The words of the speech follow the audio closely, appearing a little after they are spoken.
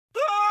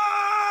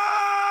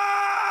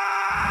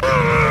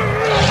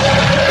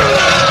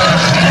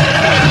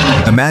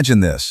Imagine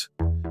this.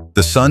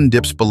 The sun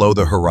dips below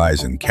the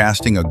horizon,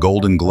 casting a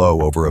golden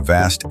glow over a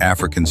vast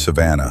African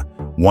savanna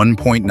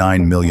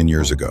 1.9 million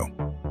years ago.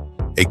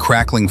 A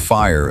crackling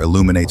fire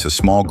illuminates a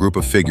small group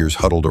of figures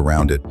huddled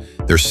around it,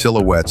 their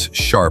silhouettes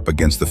sharp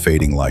against the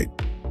fading light.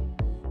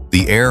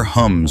 The air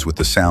hums with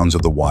the sounds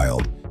of the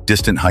wild,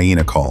 distant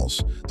hyena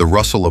calls, the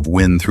rustle of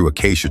wind through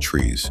acacia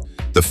trees,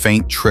 the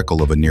faint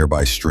trickle of a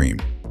nearby stream.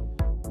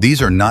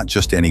 These are not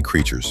just any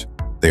creatures.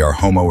 They are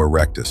Homo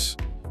erectus,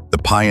 the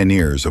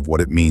pioneers of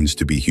what it means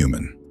to be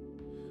human.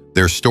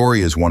 Their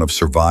story is one of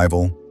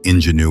survival,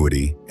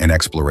 ingenuity, and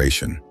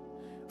exploration,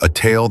 a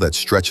tale that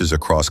stretches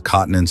across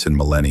continents and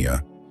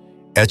millennia,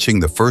 etching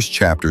the first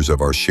chapters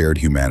of our shared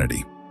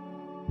humanity.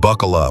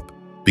 Buckle up,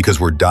 because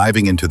we're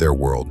diving into their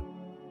world,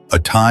 a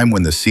time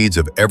when the seeds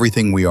of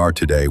everything we are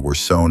today were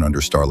sown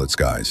under starlit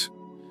skies.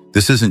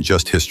 This isn't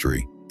just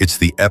history, it's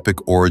the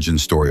epic origin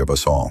story of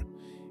us all,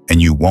 and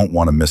you won't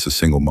want to miss a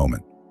single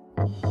moment.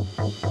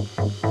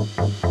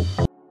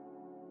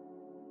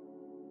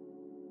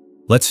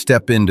 Let's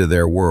step into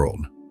their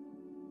world.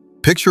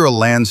 Picture a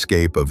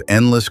landscape of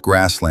endless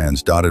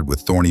grasslands dotted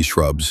with thorny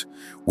shrubs,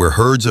 where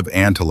herds of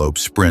antelope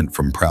sprint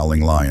from prowling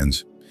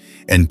lions,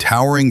 and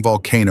towering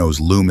volcanoes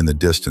loom in the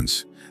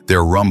distance,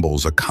 their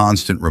rumbles a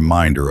constant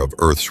reminder of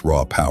Earth's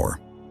raw power.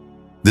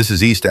 This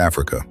is East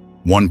Africa,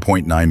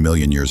 1.9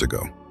 million years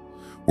ago,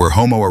 where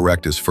Homo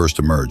erectus first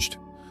emerged.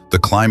 The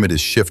climate is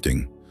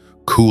shifting.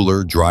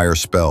 Cooler, drier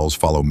spells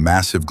follow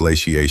massive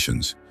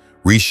glaciations,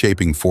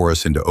 reshaping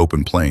forests into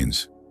open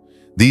plains.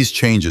 These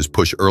changes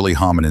push early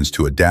hominins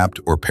to adapt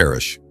or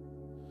perish.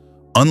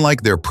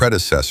 Unlike their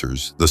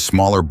predecessors, the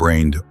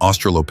smaller-brained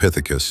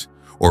Australopithecus,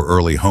 or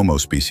early Homo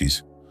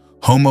species,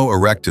 Homo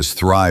erectus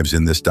thrives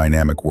in this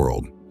dynamic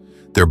world,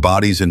 their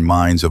bodies and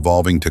minds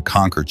evolving to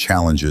conquer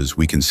challenges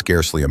we can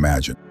scarcely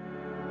imagine.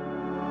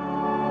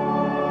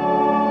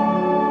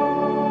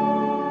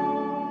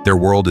 Their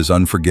world is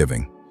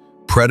unforgiving.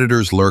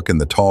 Predators lurk in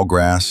the tall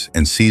grass,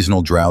 and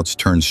seasonal droughts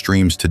turn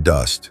streams to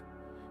dust.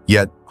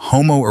 Yet,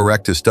 Homo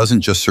erectus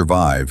doesn't just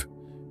survive,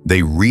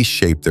 they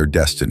reshape their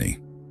destiny.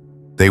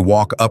 They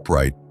walk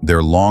upright,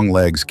 their long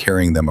legs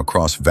carrying them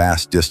across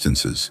vast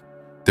distances.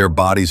 Their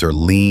bodies are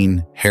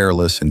lean,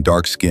 hairless, and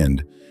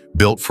dark-skinned,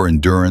 built for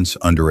endurance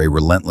under a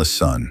relentless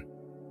sun.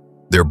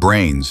 Their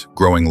brains,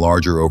 growing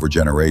larger over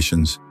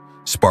generations,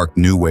 spark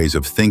new ways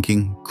of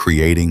thinking,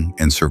 creating,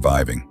 and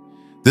surviving.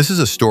 This is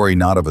a story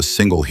not of a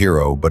single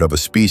hero, but of a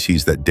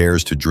species that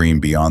dares to dream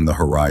beyond the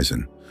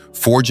horizon,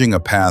 forging a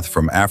path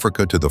from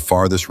Africa to the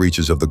farthest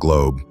reaches of the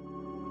globe.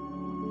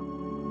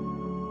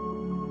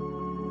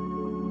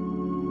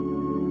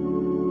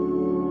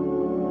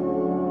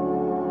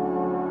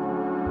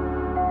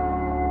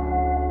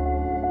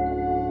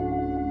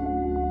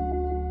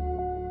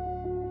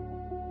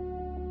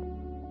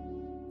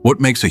 What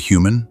makes a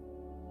human?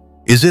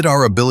 Is it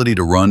our ability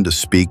to run, to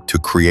speak, to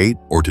create,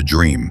 or to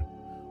dream?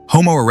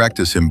 Homo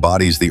erectus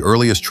embodies the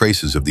earliest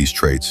traces of these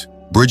traits,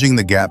 bridging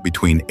the gap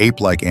between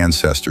ape-like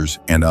ancestors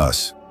and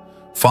us.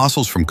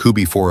 Fossils from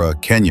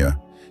Kubifora, Kenya,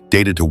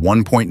 dated to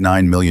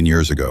 1.9 million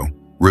years ago,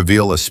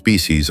 reveal a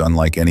species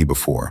unlike any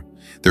before.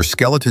 Their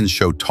skeletons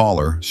show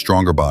taller,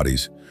 stronger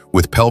bodies,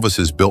 with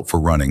pelvises built for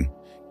running,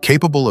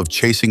 capable of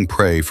chasing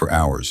prey for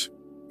hours.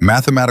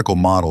 Mathematical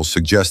models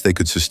suggest they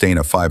could sustain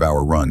a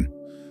 5-hour run,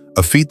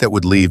 a feat that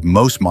would leave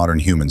most modern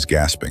humans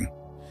gasping.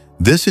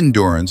 This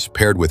endurance,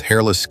 paired with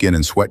hairless skin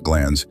and sweat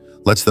glands,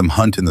 lets them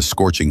hunt in the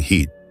scorching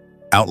heat,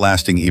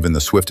 outlasting even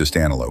the swiftest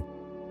antelope.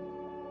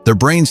 Their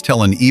brains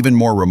tell an even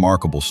more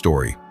remarkable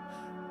story.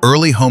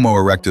 Early Homo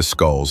erectus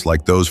skulls,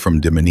 like those from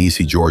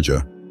Dmanisi,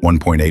 Georgia,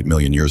 1.8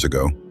 million years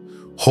ago,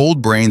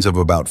 hold brains of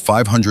about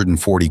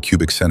 540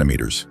 cubic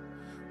centimeters,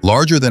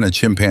 larger than a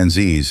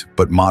chimpanzee's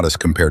but modest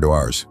compared to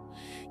ours.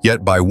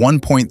 Yet by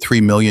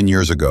 1.3 million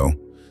years ago,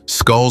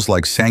 skulls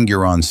like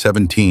Sanguiron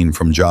 17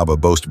 from Java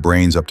boast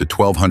brains up to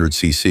 1200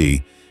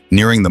 cc,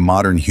 nearing the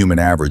modern human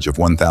average of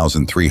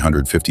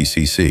 1350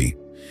 cc.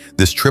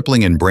 This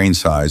tripling in brain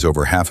size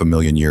over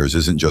 500,000 years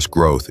isn't just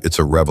growth, it's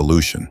a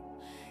revolution.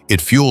 It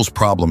fuels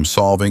problem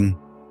solving,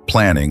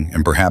 planning,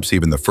 and perhaps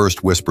even the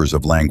first whispers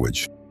of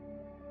language.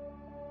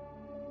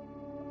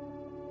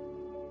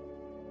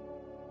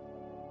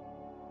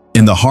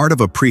 In the heart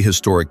of a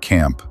prehistoric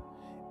camp,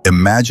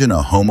 imagine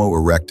a Homo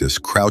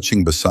erectus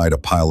crouching beside a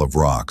pile of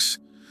rocks,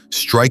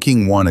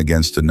 striking one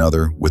against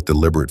another with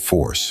deliberate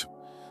force.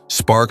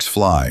 Sparks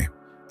fly,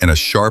 and a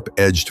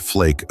sharp-edged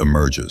flake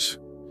emerges.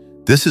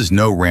 This is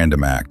no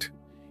random act.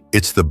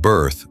 It's the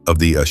birth of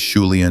the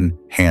Acheulean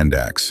hand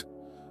axe,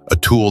 a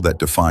tool that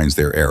defines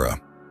their era.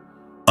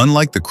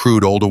 Unlike the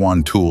crude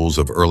Oldowan tools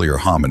of earlier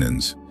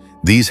hominins,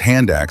 these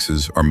hand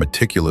axes are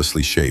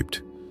meticulously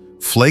shaped,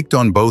 flaked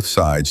on both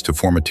sides to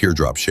form a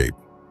teardrop shape.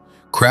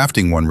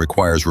 Crafting one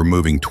requires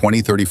removing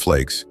 20-30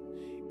 flakes,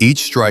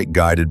 each strike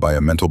guided by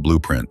a mental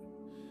blueprint.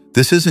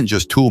 This isn't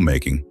just tool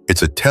making,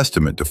 it's a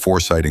testament to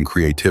foresight and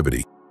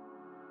creativity.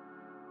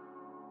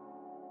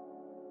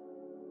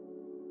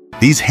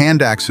 These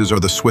hand axes are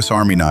the Swiss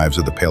Army knives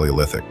of the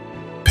Paleolithic.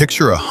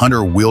 Picture a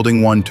hunter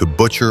wielding one to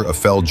butcher a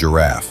felled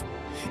giraffe,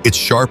 its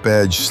sharp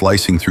edge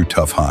slicing through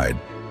tough hide.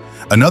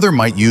 Another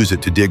might use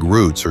it to dig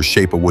roots or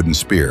shape a wooden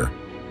spear.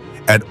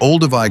 At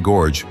Olduvai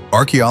Gorge,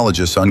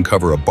 archaeologists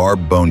uncover a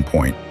barbed bone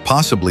point,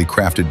 possibly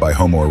crafted by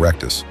Homo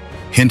erectus,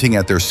 hinting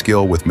at their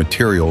skill with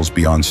materials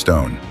beyond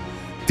stone.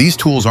 These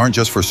tools aren't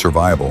just for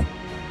survival,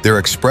 they're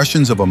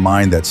expressions of a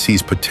mind that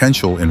sees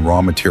potential in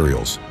raw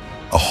materials,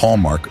 a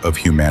hallmark of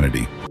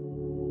humanity.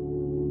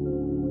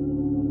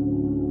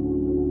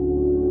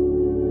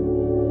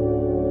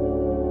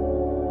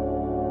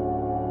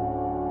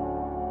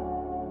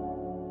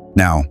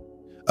 Now,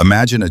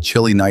 imagine a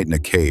chilly night in a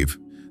cave,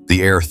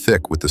 the air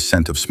thick with the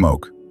scent of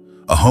smoke.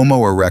 A Homo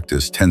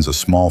erectus tends a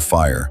small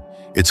fire,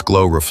 its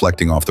glow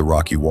reflecting off the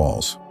rocky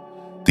walls.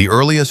 The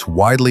earliest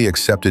widely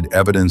accepted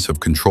evidence of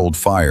controlled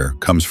fire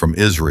comes from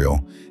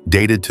Israel,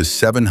 dated to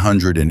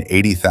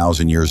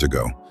 780,000 years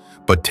ago,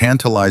 but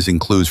tantalizing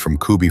clues from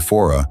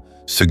Kubifora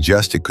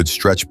suggest it could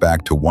stretch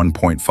back to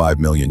 1.5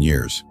 million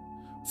years.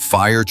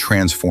 Fire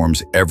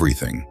transforms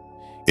everything.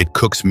 It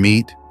cooks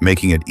meat,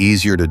 making it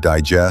easier to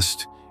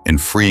digest, and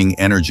freeing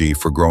energy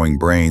for growing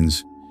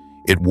brains.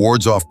 It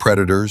wards off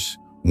predators,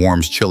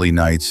 warms chilly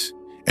nights,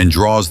 and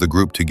draws the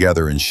group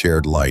together in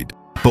shared light.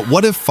 But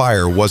what if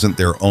fire wasn't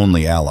their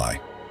only ally?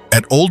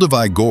 At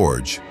Olduvai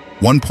Gorge,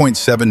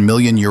 1.7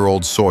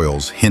 million-year-old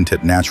soils hint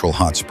at natural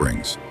hot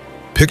springs.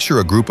 Picture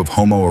a group of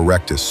Homo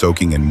erectus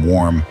soaking in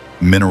warm,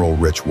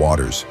 mineral-rich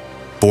waters,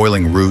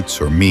 boiling roots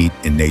or meat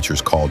in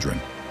nature's cauldron.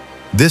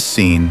 This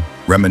scene,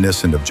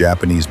 reminiscent of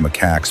Japanese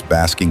macaques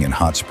basking in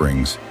hot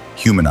springs,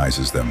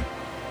 humanizes them.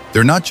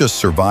 They're not just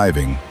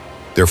surviving,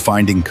 they're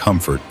finding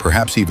comfort,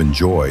 perhaps even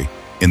joy,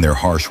 in their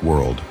harsh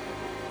world.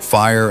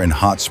 Fire and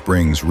hot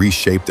springs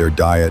reshape their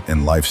diet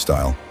and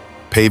lifestyle,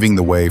 paving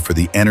the way for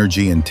the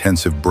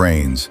energy-intensive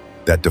brains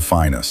that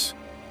define us.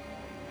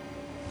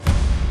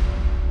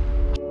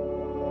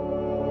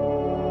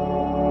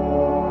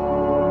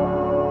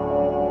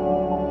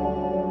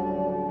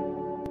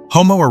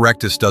 Homo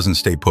erectus doesn't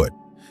stay put.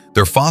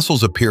 Their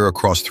fossils appear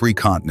across 3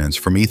 continents,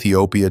 from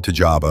Ethiopia to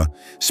Java,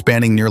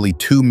 spanning nearly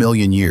 2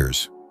 million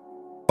years.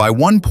 By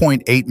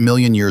 1.8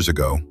 million years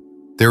ago,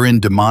 they're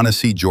in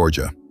Debauchery,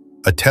 Georgia,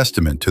 a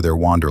testament to their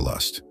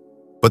wanderlust.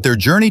 But their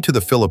journey to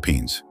the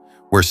Philippines,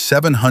 where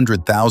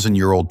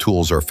 700,000-year-old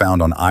tools are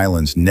found on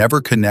islands never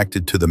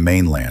connected to the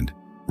mainland,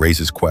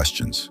 raises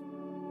questions.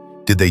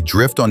 Did they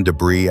drift on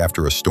debris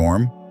after a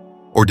storm?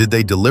 Or did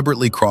they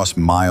deliberately cross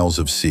miles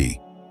of sea?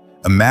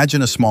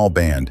 Imagine a small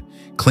band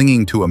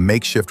clinging to a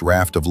makeshift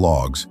raft of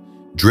logs,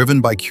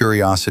 driven by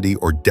curiosity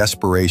or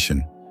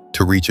desperation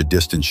to reach a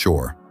distant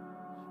shore.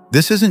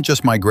 This isn't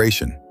just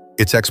migration,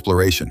 it's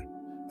exploration,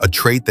 a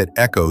trait that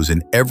echoes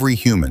in every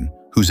human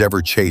who's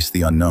ever chased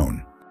the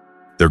unknown.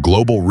 Their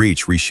global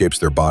reach reshapes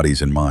their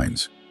bodies and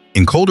minds.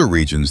 In colder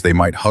regions, they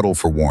might huddle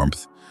for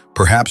warmth,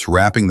 perhaps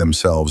wrapping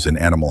themselves in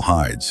animal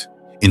hides.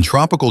 In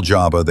tropical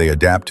Java, they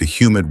adapt to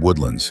humid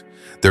woodlands,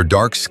 their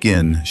dark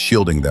skin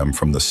shielding them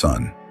from the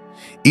sun.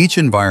 Each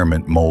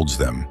environment molds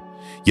them,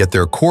 yet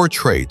their core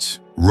traits,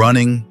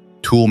 running,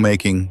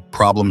 tool-making,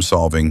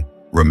 problem-solving,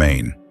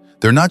 remain.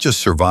 They're not just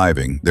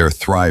surviving, they're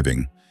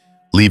thriving,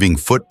 leaving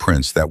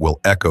footprints that will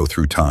echo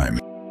through time.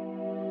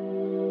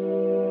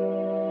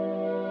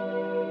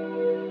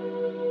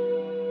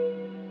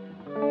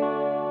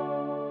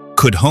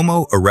 Could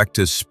Homo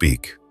erectus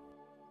speak?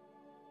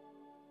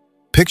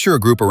 Picture a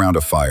group around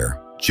a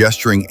fire,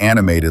 gesturing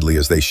animatedly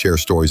as they share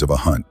stories of a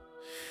hunt.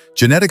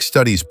 Genetic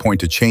studies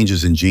point to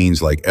changes in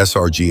genes like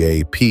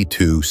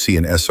SRGA-P2C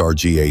and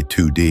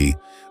SRGA-2D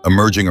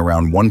emerging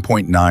around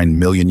 1.9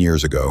 million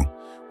years ago,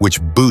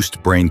 which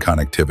boost brain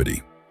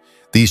connectivity.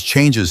 These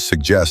changes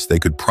suggest they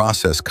could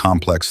process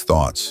complex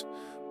thoughts,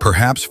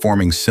 perhaps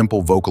forming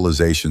simple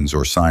vocalizations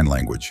or sign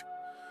language.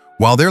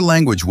 While their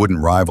language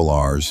wouldn't rival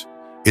ours,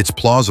 it's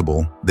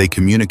plausible they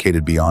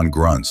communicated beyond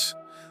grunts,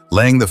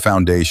 laying the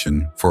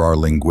foundation for our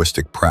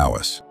linguistic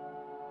prowess.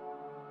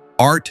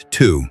 Art,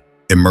 too,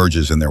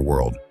 emerges in their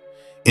world.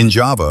 In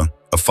Java,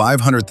 a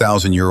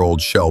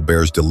 500,000-year-old shell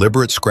bears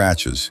deliberate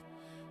scratches,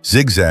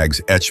 zigzags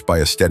etched by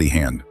a steady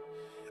hand.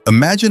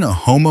 Imagine a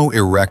Homo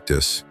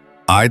erectus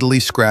idly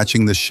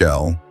scratching the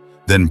shell,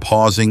 then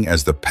pausing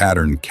as the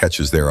pattern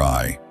catches their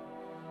eye.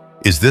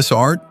 Is this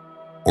art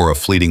or a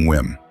fleeting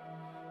whim?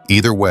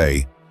 Either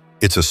way,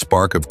 it's a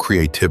spark of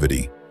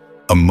creativity,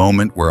 a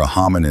moment where a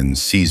hominin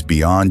sees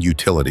beyond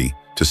utility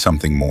to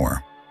something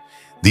more.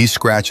 These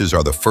scratches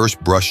are the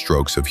first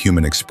brushstrokes of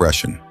human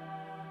expression,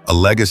 a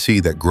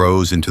legacy that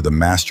grows into the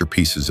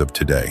masterpieces of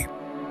today.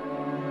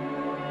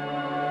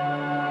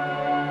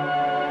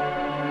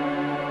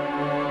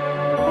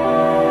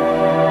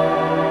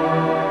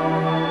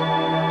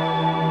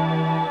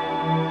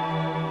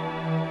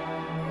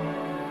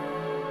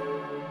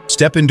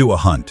 Step into a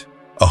hunt.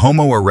 A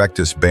Homo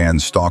erectus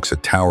band stalks a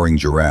towering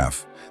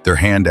giraffe, their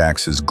hand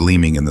axes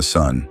gleaming in the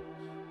sun.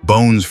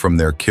 Bones from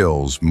their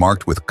kills,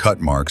 marked with cut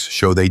marks,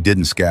 show they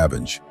didn't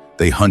scavenge.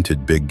 They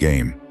hunted big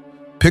game.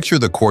 Picture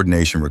the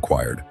coordination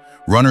required.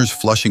 Runners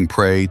flushing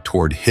prey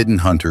toward hidden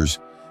hunters,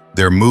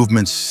 their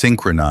movements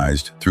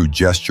synchronized through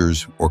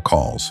gestures or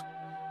calls.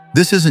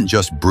 This isn't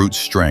just brute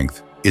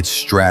strength, it's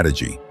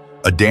strategy,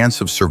 a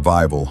dance of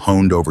survival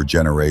honed over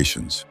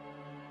generations.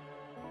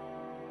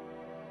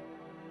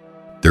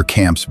 Their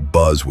camps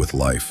buzz with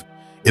life.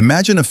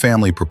 Imagine a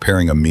family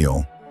preparing a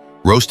meal,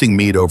 roasting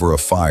meat over a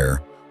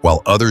fire,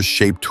 while others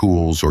shape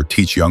tools or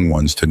teach young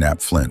ones to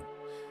knap flint.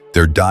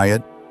 Their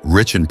diet,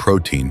 rich in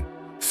protein,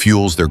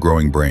 fuels their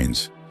growing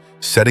brains,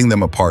 setting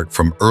them apart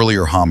from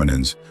earlier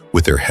hominins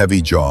with their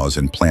heavy jaws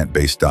and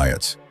plant-based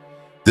diets.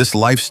 This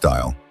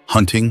lifestyle,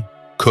 hunting,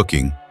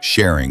 cooking,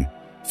 sharing,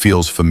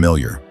 feels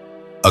familiar,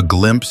 a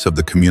glimpse of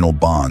the communal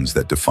bonds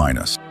that define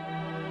us.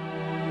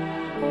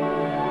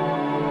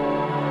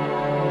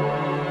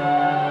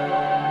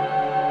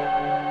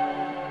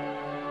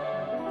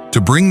 To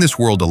bring this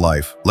world to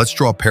life, let's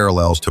draw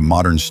parallels to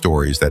modern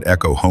stories that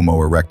echo Homo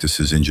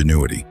erectus's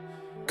ingenuity.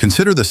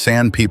 Consider the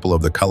sand people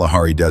of the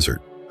Kalahari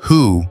Desert,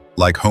 who,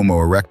 like Homo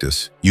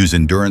erectus, use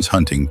endurance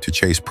hunting to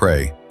chase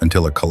prey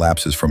until it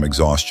collapses from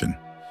exhaustion.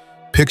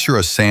 Picture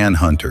a sand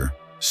hunter,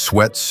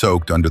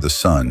 sweat-soaked under the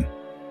sun,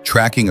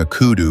 tracking a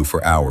kudu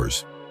for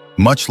hours,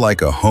 much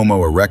like a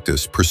Homo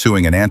erectus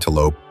pursuing an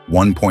antelope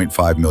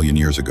 1.5 million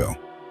years ago.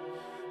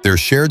 Their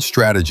shared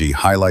strategy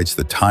highlights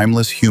the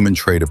timeless human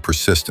trait of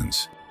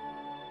persistence.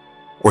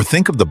 Or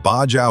think of the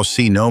Bajau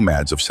sea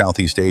nomads of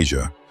Southeast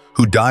Asia,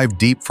 who dive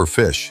deep for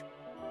fish,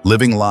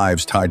 living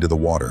lives tied to the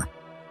water.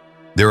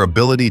 Their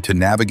ability to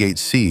navigate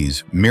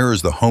seas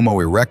mirrors the Homo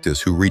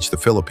erectus who reached the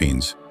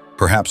Philippines,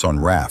 perhaps on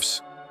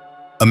rafts.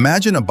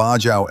 Imagine a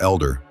Bajau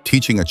elder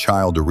teaching a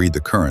child to read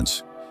the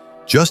currents,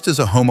 just as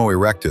a Homo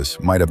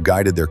erectus might have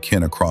guided their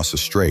kin across a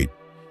strait,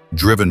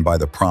 driven by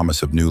the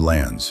promise of new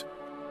lands.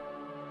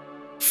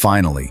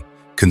 Finally,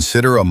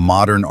 consider a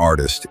modern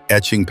artist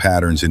etching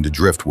patterns into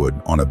driftwood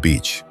on a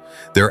beach.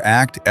 Their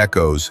act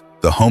echoes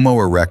the Homo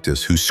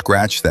erectus who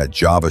scratched that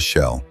Java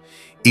shell,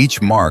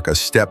 each mark a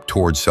step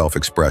towards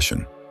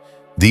self-expression.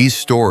 These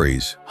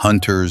stories,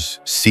 hunters,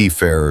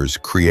 seafarers,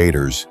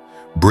 creators,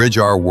 bridge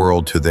our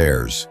world to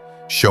theirs,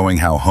 showing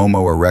how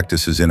Homo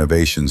erectus's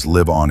innovations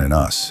live on in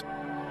us.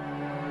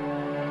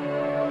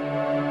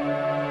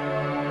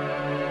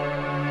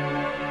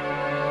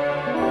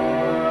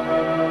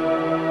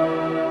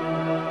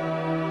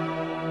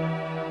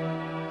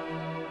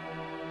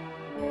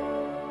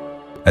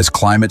 As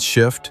climates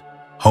shift,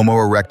 Homo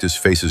erectus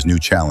faces new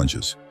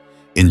challenges.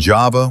 In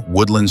Java,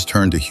 woodlands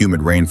turned to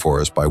humid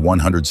rainforests by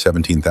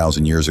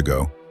 117,000 years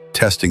ago,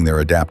 testing their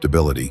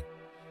adaptability.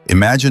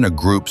 Imagine a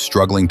group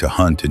struggling to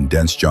hunt in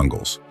dense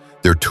jungles,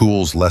 their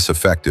tools less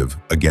effective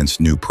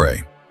against new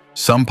prey.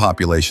 Some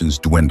populations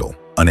dwindle,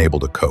 unable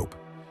to cope,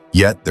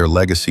 yet their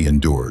legacy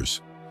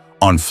endures.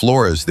 On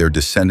Flores, their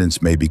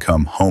descendants may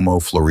become Homo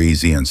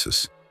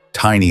floresiensis,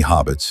 tiny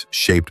hobbits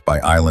shaped by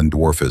island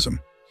dwarfism.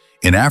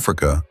 In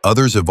Africa,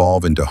 others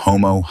evolve into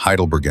Homo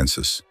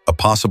heidelbergensis, a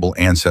possible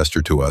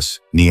ancestor to us,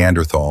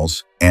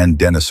 Neanderthals, and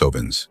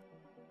Denisovans.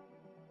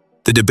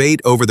 The debate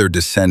over their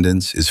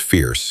descendants is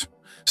fierce.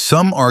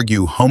 Some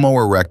argue Homo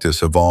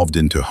erectus evolved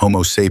into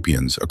Homo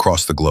sapiens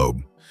across the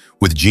globe,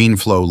 with gene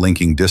flow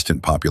linking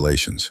distant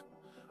populations.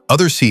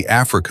 Others see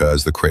Africa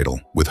as the cradle,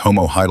 with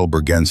Homo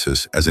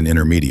heidelbergensis as an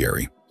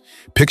intermediary.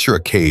 Picture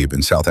a cave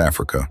in South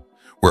Africa,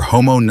 where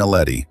Homo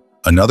naledi,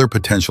 another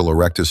potential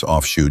erectus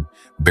offshoot,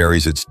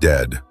 buries its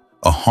dead,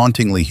 a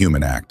hauntingly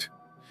human act.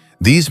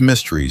 These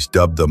mysteries,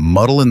 dubbed the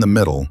muddle in the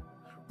middle,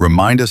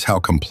 remind us how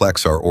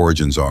complex our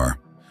origins are,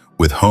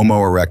 with Homo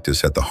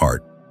erectus at the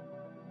heart.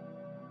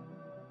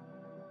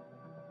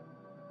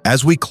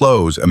 As we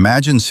close,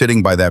 imagine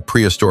sitting by that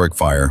prehistoric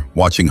fire,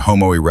 watching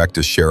Homo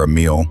erectus share a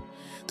meal,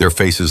 their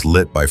faces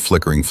lit by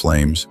flickering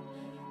flames.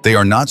 They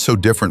are not so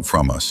different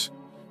from us.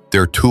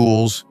 Their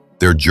tools,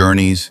 their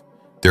journeys,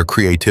 their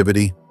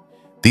creativity,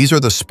 these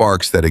are the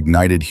sparks that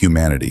ignited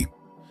humanity.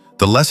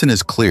 The lesson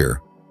is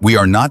clear. We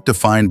are not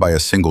defined by a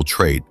single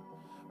trait,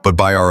 but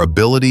by our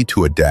ability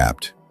to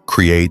adapt,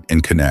 create,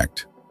 and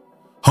connect.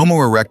 Homo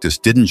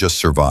erectus didn't just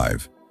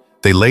survive.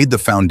 They laid the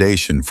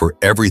foundation for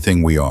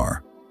everything we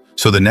are.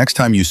 So the next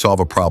time you solve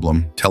a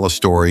problem, tell a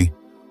story,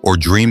 or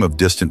dream of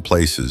distant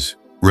places,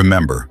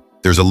 remember,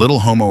 there's a little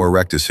Homo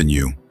erectus in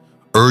you,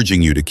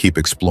 urging you to keep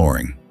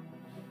exploring.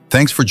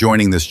 Thanks for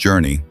joining this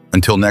journey.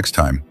 Until next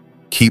time,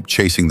 keep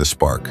chasing the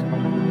spark.